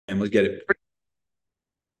And let's get it.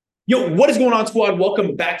 Yo, what is going on, squad?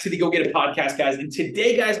 Welcome back to the Go Get It podcast, guys. And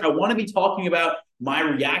today, guys, I want to be talking about my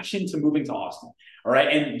reaction to moving to Austin. All right.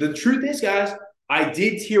 And the truth is, guys, I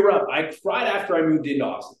did tear up. I cried after I moved into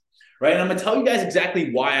Austin. Right. And I'm going to tell you guys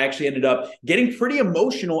exactly why I actually ended up getting pretty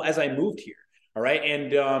emotional as I moved here. All right. And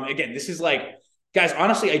again, this is like, guys,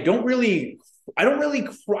 honestly, I don't really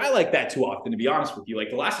cry like that too often, to be honest with you. Like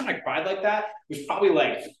the last time I cried like that was probably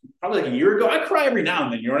like a year ago. I cry every now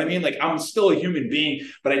and then, you know what I mean? Like I'm still a human being,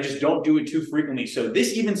 but I just don't do it too frequently. So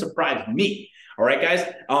this even surprised me. All right, guys.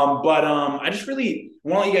 I just really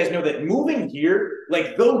want to let you guys know that moving here,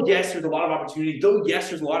 like, though, yes, there's a lot of opportunity, though, yes,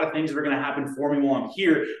 there's a lot of things that are going to happen for me while I'm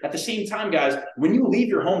here. At the same time, guys, when you leave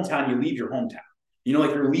your hometown, you leave your hometown. You know,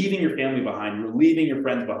 like you're leaving your family behind, you're leaving your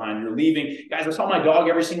friends behind, you're leaving. Guys, I saw my dog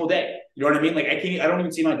every single day. You know what I mean? Like I don't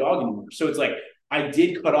even see my dog anymore. So it's like I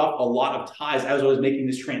did cut off a lot of ties as I was making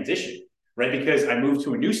this transition, right? Because I moved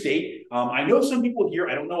to a new state. I know some people here.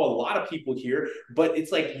 I don't know a lot of people here, but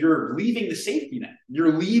it's like you're leaving the safety net.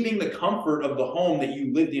 You're leaving the comfort of the home that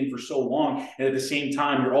you lived in for so long. And at the same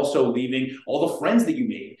time, you're also leaving all the friends that you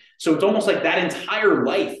made. So it's almost like that entire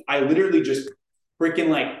life, I literally just freaking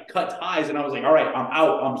like cut ties. And I was like, all right, I'm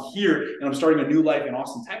out. I'm here. And I'm starting a new life in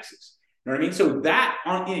Austin, Texas. You know what I mean? So that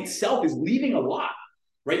in itself is leaving a lot,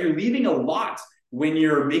 right? You're leaving a lot when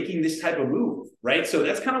you're making this type of move, right? So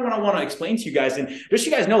that's kind of what I want to explain to you guys. And just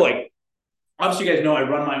so you guys know, like, obviously, you guys know I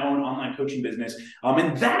run my own online coaching business.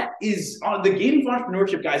 And that is the game of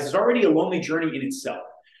entrepreneurship, guys, is already a lonely journey in itself.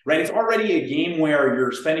 Right, it's already a game where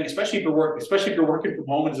you're spending, especially if you're working from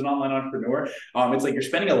home as an online entrepreneur. It's like you're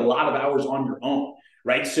spending a lot of hours on your own,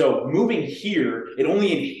 right? So moving here, it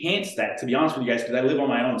only enhanced that. To be honest with you guys, because I live on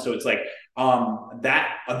my own, so it's like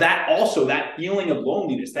that feeling of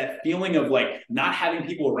loneliness, that feeling of like not having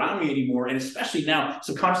people around me anymore, and especially now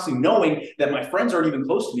subconsciously knowing that my friends aren't even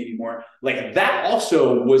close to me anymore. Like that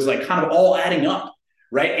also was like kind of all adding up.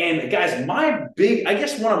 Right. And guys, I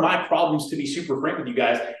guess one of my problems, to be super frank with you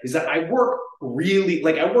guys, is that I work really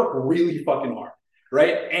fucking hard.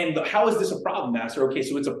 Right. And how is this a problem, Master? Okay,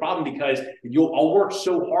 so it's a problem because I'll work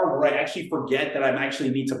so hard where I actually forget that I actually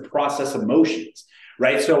need to process emotions.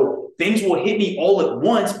 Right. So things will hit me all at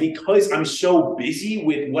once because I'm so busy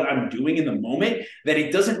with what I'm doing in the moment that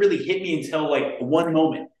it doesn't really hit me until like one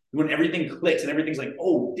moment when everything clicks and everything's like,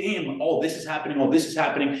 oh, damn, all this is happening, all this is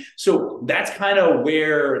happening. So that's kind of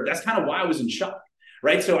why I was in shock,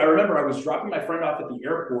 right? So I remember I was dropping my friend off at the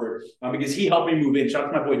airport because he helped me move in. Shout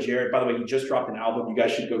out to my boy, Jared. By the way, he just dropped an album. You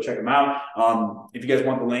guys should go check him out. If you guys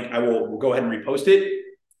want the link, we'll go ahead and repost it.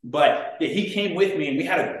 But yeah, he came with me and we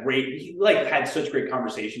had had such great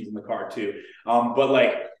conversations in the car too.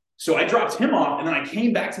 So I dropped him off and then I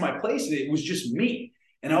came back to my place and it was just me.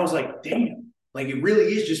 And I was like, damn. Like it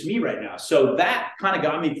really is just me right now. So that kind of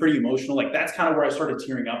got me pretty emotional. Like that's kind of where I started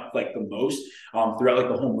tearing up like the most throughout like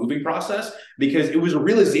the whole moving process, because it was a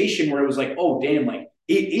realization where it was like, oh damn, like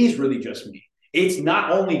it is really just me. It's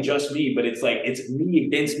not only just me, but it's like it's me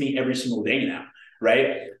against me every single day now.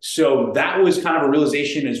 Right. So that was kind of a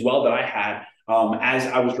realization as well that I had as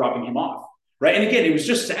I was dropping him off. Right. And again, it was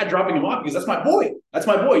just sad dropping him off because that's my boy. That's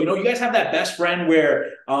my boy. You know, you guys have that best friend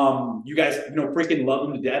where you guys, freaking love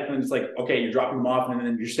them to death. And it's like, okay, you're dropping them off and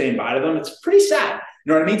then you're saying bye to them. It's pretty sad.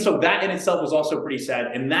 You know what I mean? So that in itself was also pretty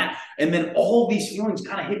sad. And then all these feelings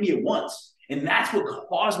kind of hit me at once. And that's what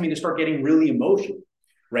caused me to start getting really emotional.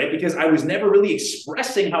 Right. Because I was never really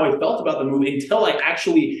expressing how I felt about the movie until it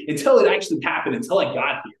actually happened, until I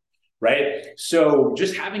got here. Right. So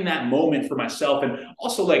just having that moment for myself, and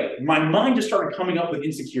also like my mind just started coming up with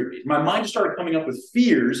insecurities. My mind just started coming up with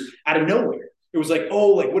fears out of nowhere. It was like, oh,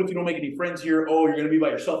 like, what if you don't make any friends here? Oh, you're going to be by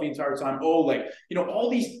yourself the entire time. Oh, like, all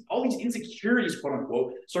these insecurities, quote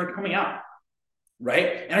unquote, started coming out.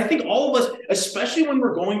 Right. And I think all of us, especially when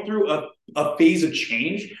we're going through a phase of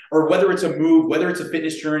change, or whether it's a move, whether it's a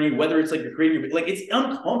fitness journey, whether it's like you're creating like it's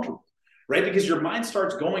uncomfortable. Right. Because your mind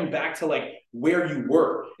starts going back to like where you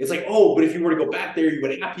were. It's like, oh, but if you were to go back there, you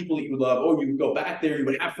would have people that you would love. Oh, you would go back there, you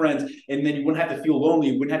would have friends, and then you wouldn't have to feel lonely.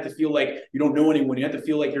 You wouldn't have to feel like you don't know anyone. You have to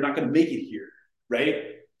feel like you're not going to make it here. Right.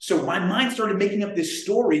 So my mind started making up this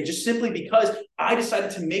story just simply because I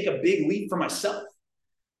decided to make a big leap for myself.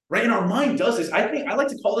 Right. And our mind does this. I like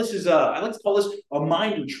to call this a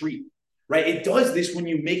mind retreat. Right. It does this when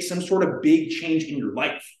you make some sort of big change in your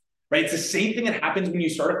life. Right. It's the same thing that happens when you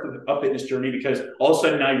start a fitness journey, because all of a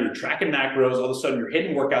sudden now you're tracking macros, all of a sudden you're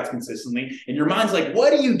hitting workouts consistently, and your mind's like,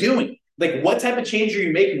 what are you doing? Like, what type of change are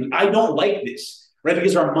you making? I don't like this. Right.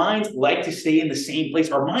 Because our minds like to stay in the same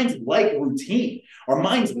place. Our minds like routine. Our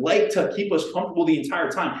minds like to keep us comfortable the entire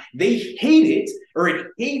time. They hate it, or it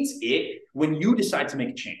hates it when you decide to make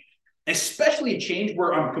a change, especially a change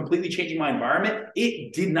where I'm completely changing my environment.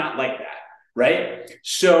 It did not like that. Right.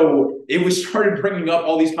 So it was started bringing up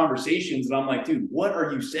all these conversations and I'm like, dude, what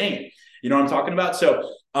are you saying? You know what I'm talking about?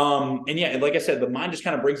 So, and yeah, like I said, the mind just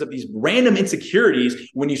kind of brings up these random insecurities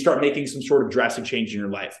when you start making some sort of drastic change in your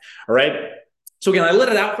life. All right. So again, I let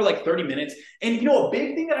it out for like 30 minutes. And you know, a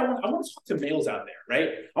big thing that I want to talk to males out there, right?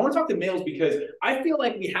 I want to talk to males because I feel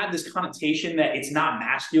like we have this connotation that it's not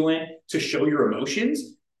masculine to show your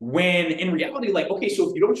emotions. When in reality, like, okay, so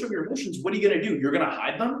if you don't show your emotions, what are you going to do? You're going to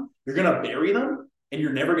hide them, you're going to bury them, and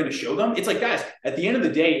you're never going to show them. It's like, guys, at the end of the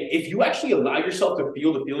day, if you actually allow yourself to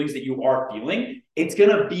feel the feelings that you are feeling, it's going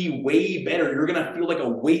to be way better. You're going to feel like a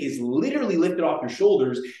weight is literally lifted off your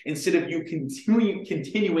shoulders instead of you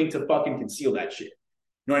continuing to fucking conceal that shit.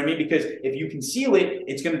 You know what I mean? Because if you conceal it,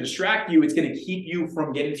 it's going to distract you. It's going to keep you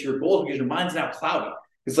from getting to your goals because your mind's now cloudy.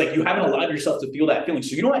 It's like you haven't allowed yourself to feel that feeling.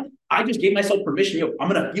 So you know what? I just gave myself permission. Yo, I'm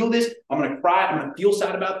going to feel this. I'm going to cry. I'm going to feel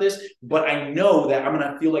sad about this. But I know that I'm going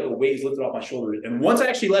to feel like a weight is lifted off my shoulders. And once I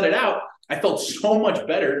actually let it out, I felt so much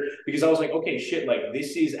better because I was like, okay, shit, like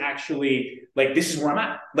this is actually, like this is where I'm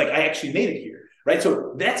at. Like I actually made it here. Right.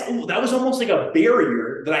 So that was almost like a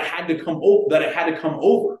barrier that I had to come over, that I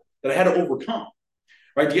had to overcome.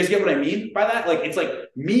 Right? Do you guys get what I mean by that? Like, it's like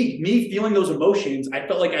me feeling those emotions. I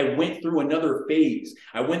felt like I went through another phase.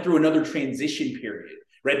 I went through another transition period,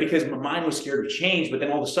 right? Because my mind was scared of change. But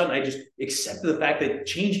then all of a sudden, I just accepted the fact that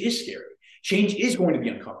change is scary. Change is going to be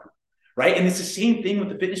uncomfortable, right? And it's the same thing with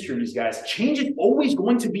the fitness journeys, guys. Change is always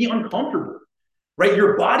going to be uncomfortable, right?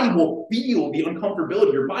 Your body will feel the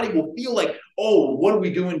uncomfortability. Your body will feel like, oh, what are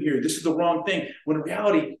we doing here? This is the wrong thing. When in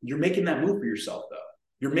reality, you're making that move for yourself, though.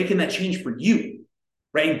 You're making that change for you.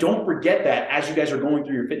 Right. And don't forget that as you guys are going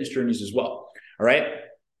through your fitness journeys as well. All right.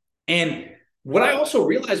 And what I also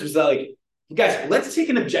realized was that, like, guys, let's take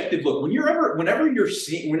an objective look. Whenever you're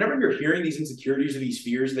hearing these insecurities or these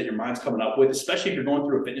fears that your mind's coming up with, especially if you're going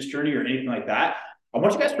through a fitness journey or anything like that, I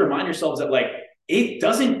want you guys to remind yourselves that, like,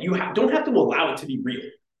 don't have to allow it to be real.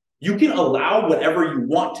 You can allow whatever you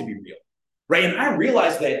want to be real. Right. And I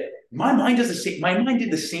realized that my mind did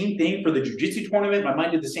the same thing for the jiu-jitsu tournament. My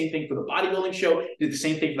mind did the same thing for the bodybuilding show, did the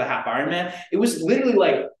same thing for the half Ironman. It was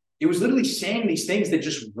literally saying these things that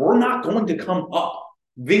just were not going to come up,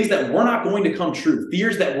 things that were not going to come true,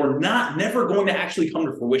 fears that were never going to actually come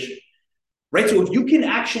to fruition. Right. So if you can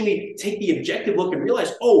actually take the objective look and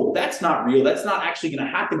realize, oh, that's not real, that's not actually going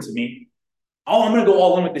to happen to me. Oh, I'm going to go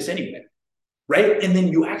all in with this anyway. Right. And then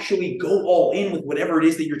you actually go all in with whatever it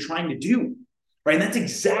is that you're trying to do. Right. And that's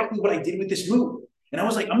exactly what I did with this move. And I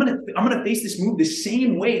was like, I'm gonna face this move the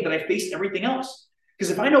same way that I faced everything else. Because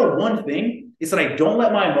if I know one thing, it's that I don't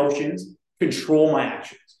let my emotions control my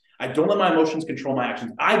actions. I don't let my emotions control my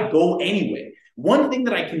actions. I go anyway. One thing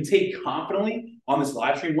that I can take confidently on this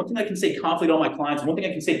live stream, one thing I can say confidently to all my clients, one thing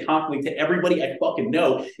I can say confidently to everybody I fucking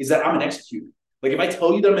know is that I'm an executor. Like if I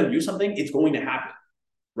tell you that I'm gonna do something, it's going to happen.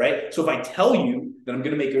 Right. So if I tell you that I'm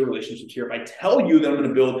going to make good relationships here, if I tell you that I'm going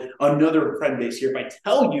to build another friend base here, if I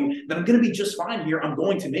tell you that I'm going to be just fine here, I'm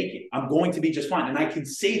going to make it. I'm going to be just fine. And I can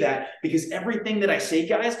say that because everything that I say,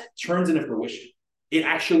 guys, turns into fruition. It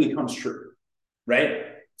actually comes true. Right.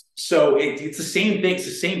 So it's the same thing. It's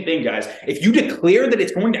the same thing, guys. If you declare that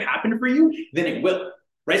it's going to happen for you, then it will.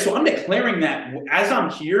 Right. So I'm declaring that as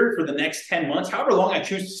I'm here for the next 10 months, however long I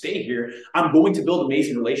choose to stay here, I'm going to build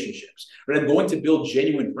amazing relationships. Right. I'm going to build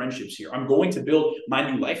genuine friendships here. I'm going to build my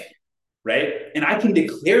new life here. Right. And I can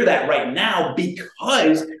declare that right now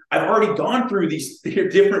because I've already gone through these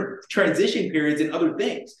different transition periods and other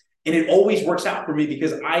things. And it always works out for me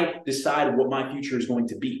because I decide what my future is going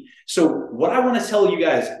to be. So what I want to tell you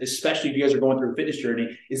guys, especially if you guys are going through a fitness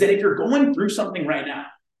journey, is that if you're going through something right now,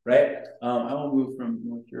 right? I will move from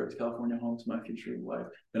North Europe to California home to my future wife,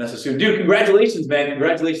 Vanessa soon. Dude, congratulations, man.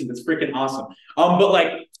 Congratulations. That's freaking awesome. But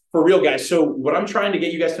like for real, guys. So what I'm trying to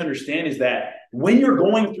get you guys to understand is that when you're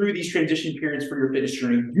going through these transition periods for your fitness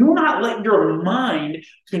journey, do not let your mind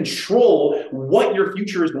control what your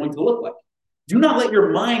future is going to look like. Do not let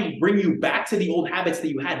your mind bring you back to the old habits that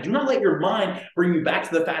you had. Do not let your mind bring you back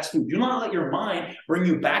to the fast food. Do not let your mind bring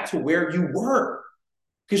you back to where you were.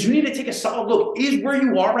 Because you need to take a solid look. Is where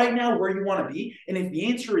you are right now where you want to be? And if the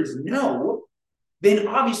answer is no, then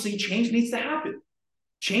obviously change needs to happen.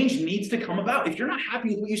 Change needs to come about. If you're not happy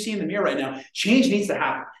with what you see in the mirror right now, change needs to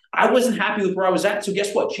happen. I wasn't happy with where I was at. So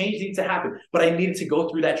guess what? Change needs to happen. But I needed to go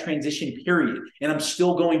through that transition period. And I'm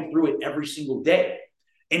still going through it every single day.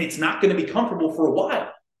 And it's not going to be comfortable for a while.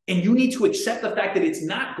 And you need to accept the fact that it's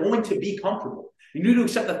not going to be comfortable. You need to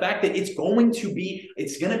accept the fact that it's going to be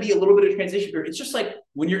a little bit of transition period. It's just like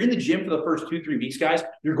when you're in the gym for the first 2-3 weeks, guys,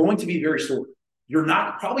 you're going to be very sore. You're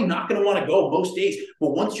probably not going to want to go most days.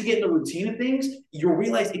 But once you get in the routine of things, you'll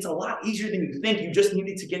realize it's a lot easier than you think. You just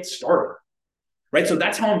needed to get started, right? So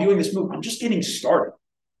that's how I'm viewing this move. I'm just getting started.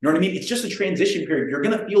 You know what I mean? It's just a transition period. You're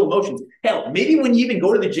going to feel emotions. Hell, maybe when you even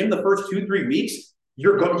go to the gym the first 2-3 weeks,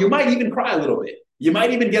 you might even cry a little bit. You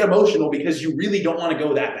might even get emotional because you really don't want to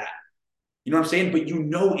go that bad. You know what I'm saying? But you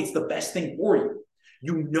know it's the best thing for you.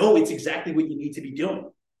 You know it's exactly what you need to be doing.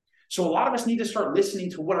 So a lot of us need to start listening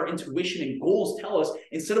to what our intuition and goals tell us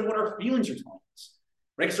instead of what our feelings are telling us,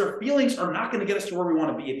 right? Because our feelings are not going to get us to where we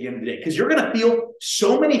want to be at the end of the day. Because you're going to feel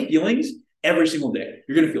so many feelings every single day.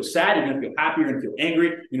 You're going to feel sad. You're going to feel happy. You're going to feel angry.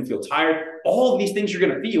 You're going to feel tired. All of these things you're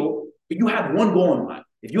going to feel, but you have one goal in mind.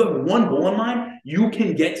 If you have one goal in mind, you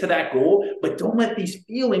can get to that goal, but don't let these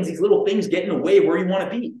feelings, these little things get in the way of where you want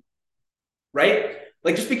to be, right?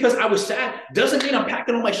 Like just because I was sad doesn't mean I'm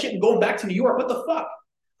packing all my shit and going back to New York. What the fuck?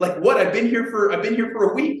 Like what? I've been here for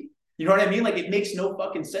a week. You know what I mean? Like it makes no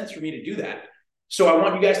fucking sense for me to do that. So I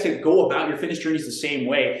want you guys to go about your fitness journeys the same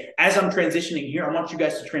way. As I'm transitioning here, I want you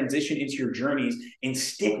guys to transition into your journeys and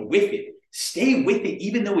stick with it. Stay with it,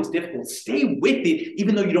 even though it's difficult. Stay with it,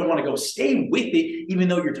 even though you don't want to go. Stay with it, even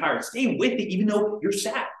though you're tired. Stay with it, even though you're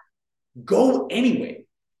sad. Go anyway.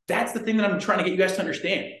 That's the thing that I'm trying to get you guys to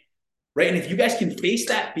understand, right? And if you guys can face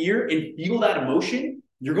that fear and feel that emotion,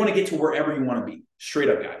 you're going to get to wherever you want to be. Straight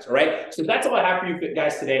up, guys. All right. So that's all I have for you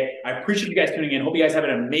guys today. I appreciate you guys tuning in. Hope you guys have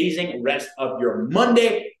an amazing rest of your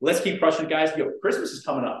Monday. Let's keep crushing it, guys. Yo, Christmas is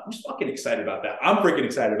coming up. I'm fucking excited about that. I'm freaking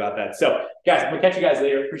excited about that. So, guys, I'm going to catch you guys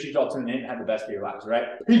later. Appreciate y'all tuning in. Have the best of your lives. All right.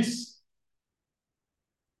 Peace.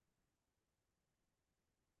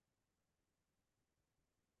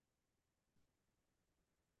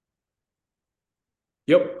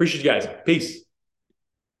 Yep. Appreciate you guys. Peace.